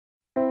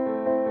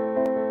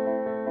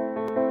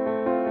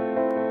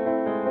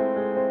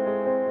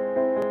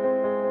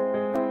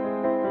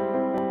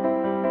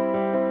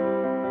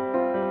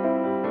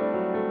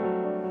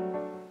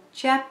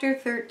Chapter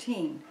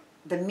 13.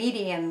 The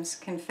Medium's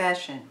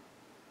Confession.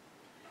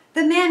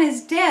 "The man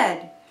is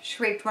dead!"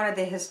 shrieked one of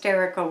the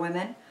hysterical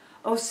women.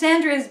 "Oh,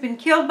 Sandra has been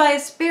killed by a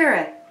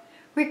spirit!"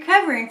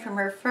 Recovering from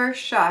her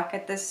first shock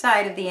at the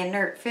sight of the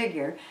inert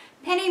figure,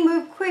 Penny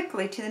moved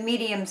quickly to the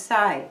medium's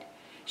side.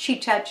 She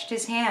touched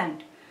his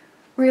hand.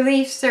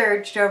 Relief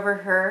surged over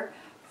her,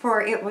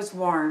 for it was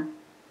warm.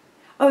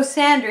 "Oh,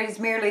 Sandra has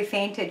merely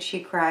fainted," she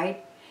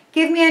cried.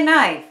 "Give me a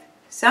knife,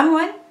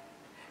 someone,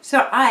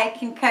 so I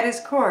can cut his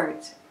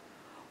cords."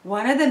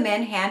 One of the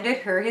men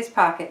handed her his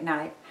pocket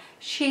knife.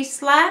 She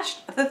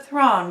slashed the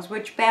thongs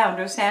which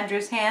bound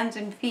Sandra's hands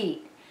and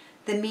feet.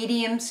 The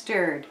medium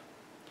stirred.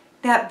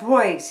 "That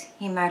voice,"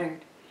 he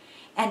muttered,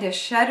 and a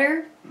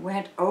shudder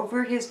went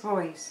over his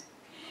voice.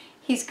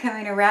 "He's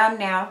coming around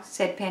now,"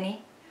 said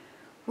Penny.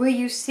 "Will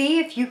you see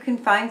if you can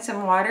find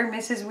some water,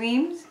 Mrs.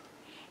 Weems?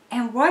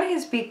 And what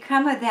has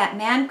become of that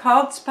man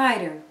called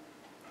Spider?"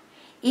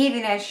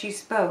 Even as she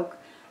spoke,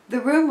 the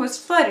room was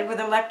flooded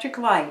with electric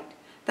light.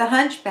 The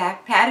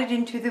hunchback padded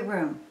into the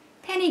room.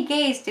 Penny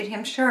gazed at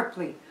him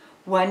sharply,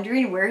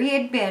 wondering where he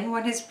had been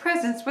when his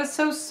presence was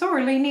so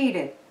sorely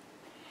needed.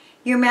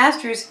 "Your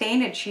master has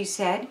fainted," she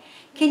said.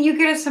 "Can you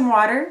get us some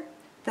water?"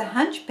 The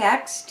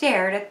hunchback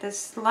stared at the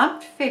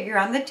slumped figure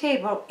on the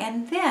table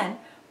and then,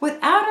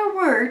 without a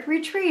word,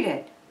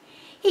 retreated.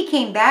 He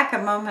came back a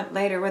moment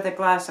later with a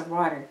glass of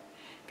water.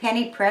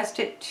 Penny pressed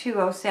it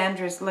to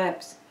Sandra's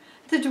lips.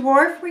 The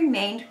dwarf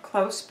remained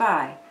close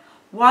by,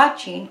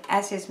 watching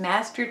as his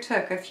master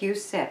took a few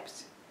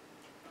sips.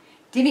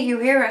 "Didn't you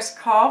hear us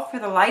call for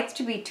the lights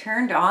to be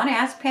turned on?"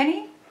 asked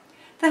Penny.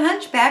 The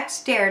hunchback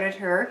stared at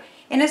her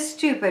in a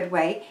stupid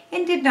way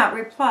and did not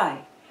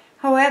reply.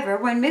 However,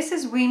 when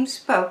Mrs. Weems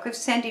spoke of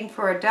sending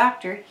for a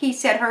doctor, he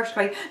said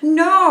harshly,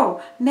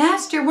 "No,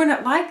 master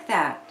wouldn't like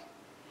that."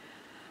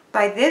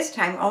 By this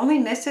time only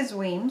Mrs.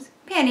 Weems,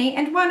 Penny,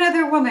 and one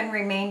other woman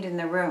remained in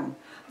the room,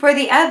 for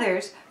the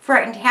others,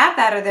 frightened half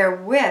out of their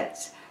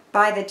wits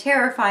by the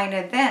terrifying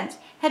events,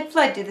 had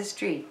fled to the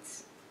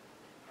streets.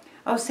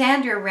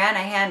 Sandra ran a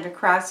hand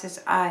across his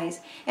eyes,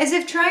 as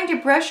if trying to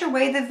brush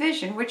away the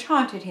vision which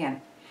haunted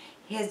him.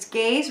 His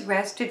gaze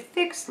rested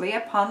fixedly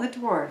upon the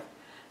dwarf.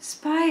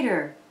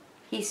 "Spider,"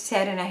 he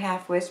said in a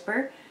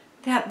half-whisper.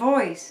 "That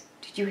voice,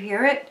 did you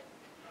hear it?"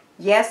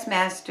 "Yes,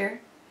 master."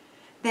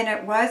 "Then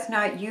it was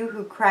not you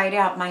who cried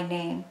out my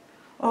name?"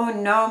 "Oh,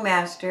 no,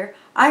 master.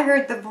 I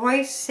heard the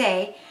voice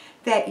say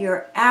that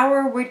your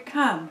hour would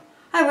come.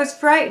 I was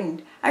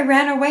frightened. I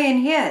ran away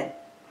and hid."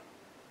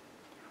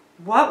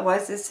 "What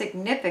was the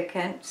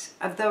significance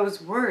of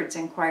those words?"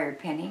 inquired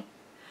Penny.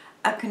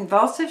 A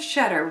convulsive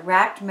shudder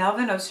racked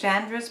Melvin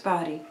O'Sandra's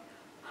body.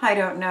 "I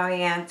don't know,"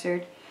 he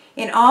answered.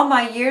 "In all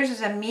my years as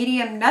a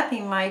medium,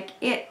 nothing like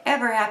it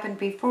ever happened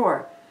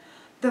before.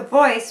 The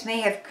voice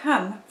may have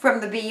come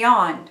from the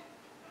beyond."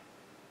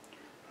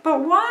 "But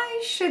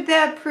why should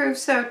that prove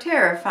so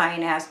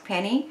terrifying?" asked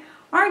Penny.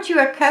 "Aren't you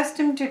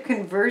accustomed to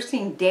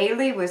conversing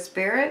daily with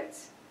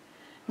spirits?"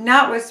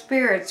 "Not with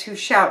spirits who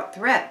shout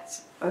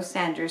threats,"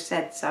 Sandra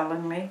said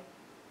sullenly.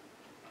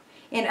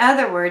 "In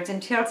other words,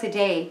 until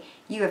today,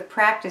 you have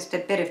practiced a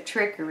bit of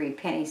trickery,"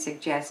 Penny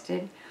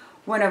suggested.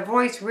 "When a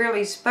voice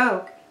really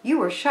spoke, you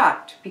were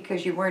shocked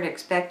because you weren't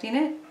expecting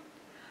it."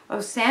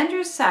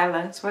 Sandra's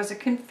silence was a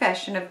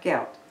confession of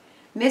guilt.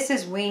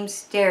 Mrs. Weems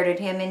stared at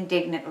him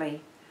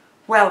indignantly.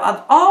 "Well,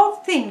 of all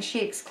things," she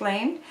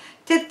exclaimed,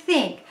 "to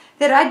think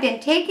that I'd been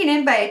taken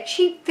in by a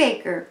cheap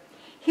faker.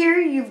 Here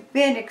you've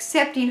been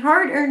accepting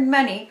hard-earned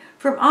money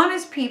from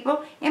honest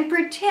people and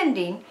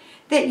pretending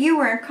that you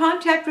were in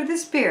contact with the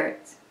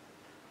spirits."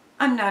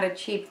 "I'm not a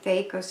cheap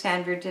fake,"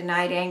 Sandra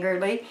denied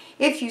angrily.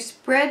 "If you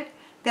spread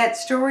that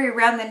story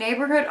around the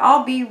neighborhood,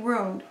 I'll be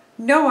ruined.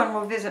 No one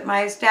will visit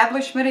my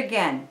establishment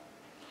again."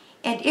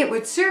 "And it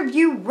would serve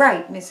you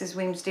right," Mrs.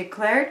 Weems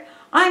declared.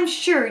 "I'm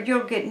sure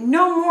you'll get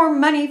no more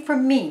money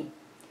from me."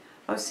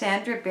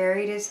 Sandra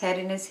buried his head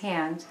in his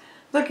hands,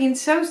 looking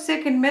so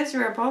sick and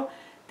miserable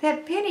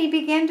that Penny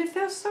began to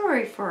feel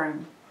sorry for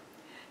him.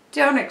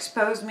 "Don't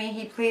expose me,"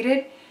 he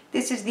pleaded.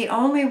 "This is the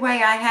only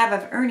way I have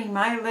of earning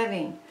my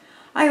living.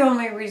 I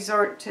only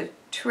resort to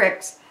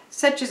tricks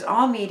such as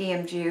all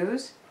mediums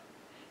use."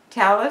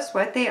 "Tell us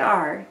what they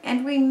are,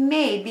 and we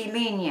may be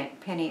lenient,"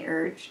 Penny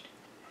urged.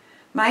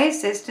 "My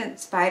assistant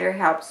Spider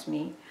helps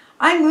me.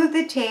 I move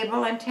the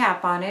table and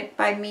tap on it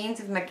by means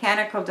of a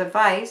mechanical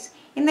device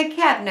in the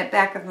cabinet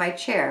back of my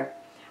chair.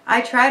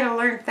 I try to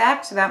learn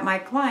facts about my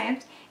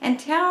clients and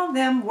tell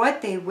them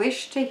what they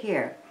wish to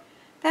hear.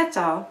 That's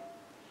all."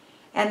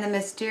 "And the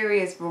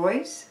mysterious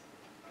voice?"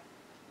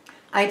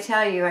 "I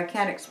tell you, I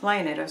can't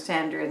explain it,"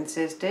 Sandra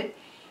insisted.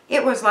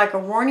 "It was like a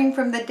warning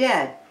from the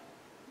dead."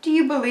 "Do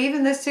you believe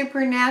in the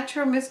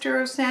supernatural,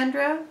 Mr.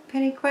 Sandra?"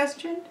 Penny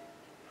questioned.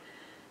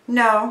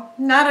 "No,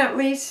 not at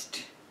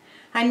least.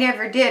 I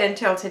never did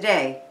until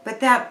today.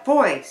 But that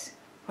voice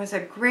was a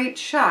great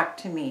shock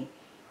to me.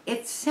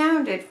 It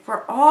sounded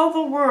for all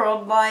the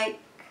world like—"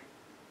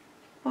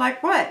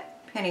 "Like what?"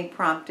 Penny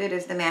prompted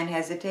as the man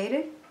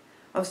hesitated.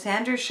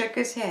 Sandra shook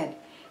his head.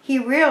 He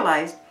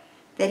realized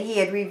that he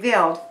had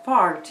revealed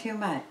far too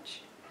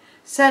much.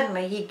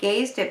 Suddenly he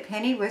gazed at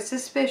Penny with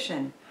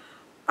suspicion.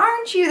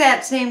 "Aren't you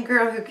that same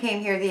girl who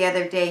came here the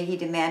other day?" he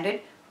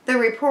demanded. "The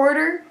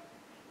reporter?"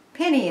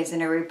 "Penny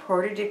isn't a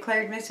reporter,"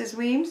 declared Mrs.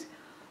 Weems.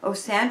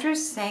 Osandra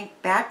sank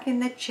back in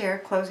the chair,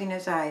 closing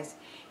his eyes.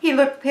 He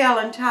looked pale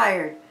and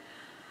tired.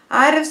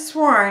 "I'd have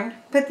sworn,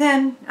 but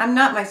then I'm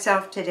not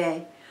myself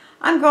today.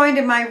 I'm going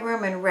to my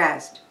room and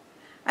rest.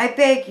 I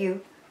beg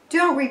you,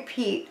 don't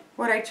repeat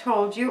what I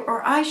told you,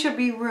 or I shall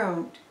be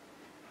ruined."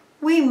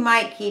 "We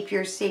might keep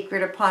your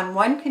secret upon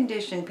one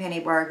condition," Penny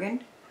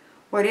bargained.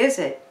 "What is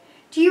it?"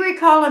 "Do you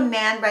recall a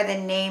man by the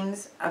name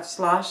of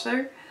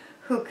Schlosser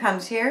who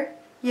comes here?"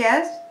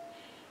 "Yes."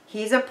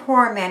 "He's a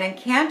poor man and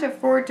can't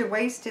afford to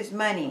waste his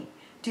money.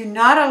 Do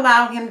not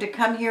allow him to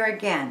come here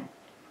again."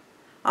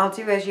 "I'll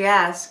do as you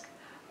ask,"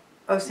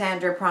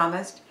 Osandra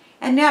promised.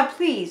 "And now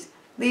please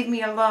leave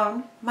me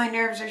alone. My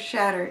nerves are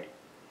shattered."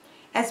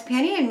 As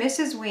Penny and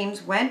Mrs.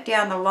 Weems went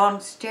down the long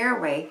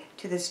stairway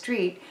to the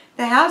street,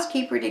 the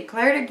housekeeper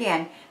declared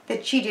again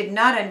that she did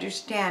not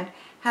understand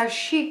how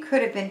she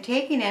could have been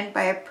taken in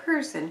by a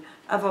person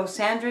of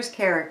Osandra's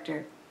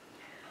character.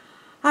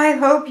 "I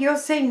hope you'll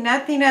say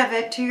nothing of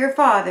it to your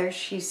father,"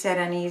 she said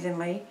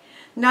uneasily.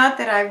 "Not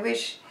that I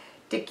wish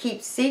to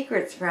keep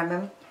secrets from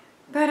him,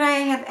 but I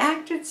have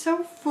acted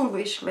so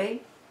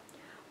foolishly."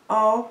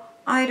 "Oh,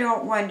 I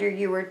don't wonder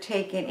you were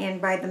taken in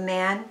by the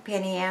man,"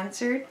 Penny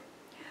answered.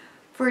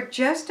 "For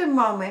just a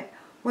moment,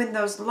 when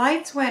those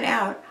lights went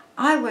out,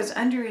 I was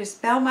under his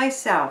spell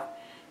myself.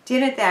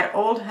 Didn't that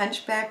old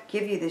hunchback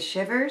give you the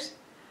shivers?"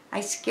 "I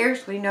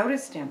scarcely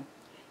noticed him."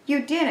 "You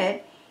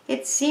didn't?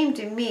 It seemed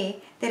to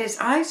me that his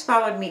eyes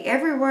followed me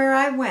everywhere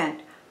I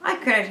went. I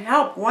couldn't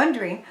help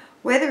wondering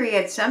whether he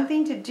had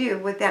something to do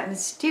with that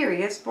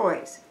mysterious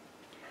voice."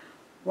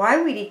 "Why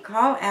would he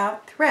call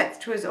out threats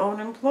to his own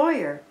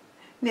employer?"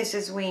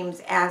 Mrs.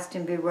 Weems asked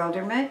in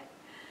bewilderment.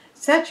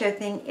 "Such a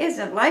thing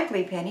isn't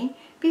likely, Penny.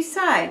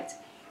 Besides,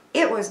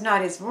 it was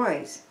not his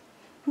voice."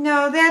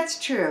 "No, that's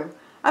true.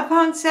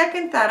 Upon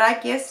second thought, I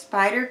guess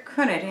Spider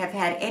couldn't have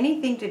had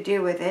anything to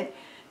do with it.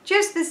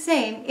 Just the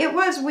same, it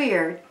was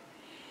weird.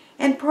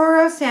 And poor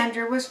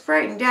Osandra was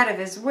frightened out of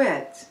his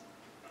wits."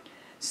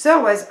 "So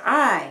was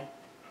I.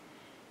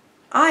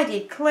 I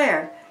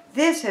declare,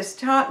 this has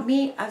taught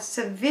me a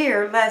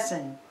severe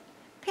lesson."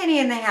 Penny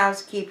and the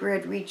housekeeper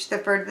had reached the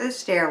foot of the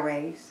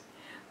stairways.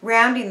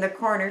 Rounding the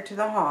corner to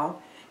the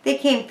hall, they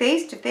came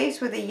face to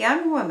face with a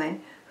young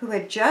woman who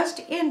had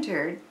just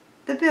entered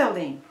the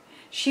building.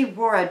 She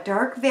wore a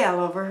dark veil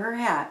over her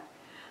hat,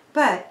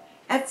 but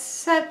at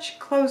such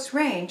close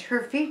range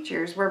her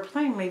features were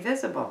plainly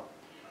visible.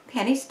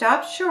 Penny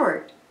stopped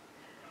short.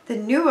 The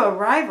new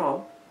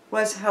arrival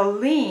was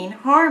Helene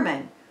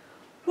Harmon.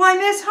 "Why,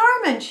 Miss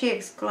Harmon!" she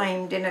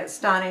exclaimed in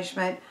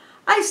astonishment.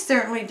 "I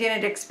certainly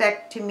didn't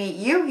expect to meet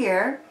you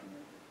here."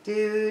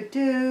 "Do,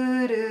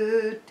 do,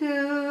 do,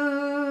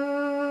 do."